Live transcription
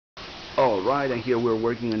Alright, and here we're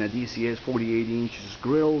working on a DCS 48 inches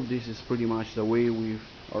grill. This is pretty much the way we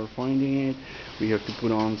are finding it. We have to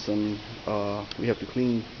put on some, we have to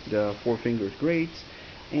clean the 4-finger grates,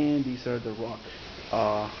 and these are the rock,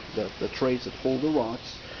 the trays that hold the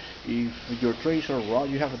rocks. If your trays are raw,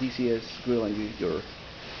 you have a DCS grill and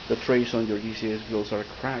the trays on your DCS grills are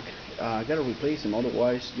cracked, gotta replace them,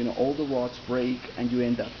 otherwise, you know, all the rods break and you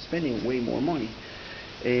end up spending way more money.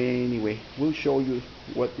 Anyway, we'll show you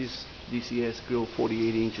what this DCS grill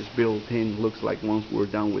 48 inches built-in looks like once we're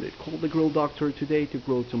done with it. Call the grill doctor today to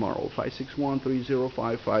grill tomorrow.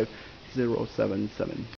 561-3055-077.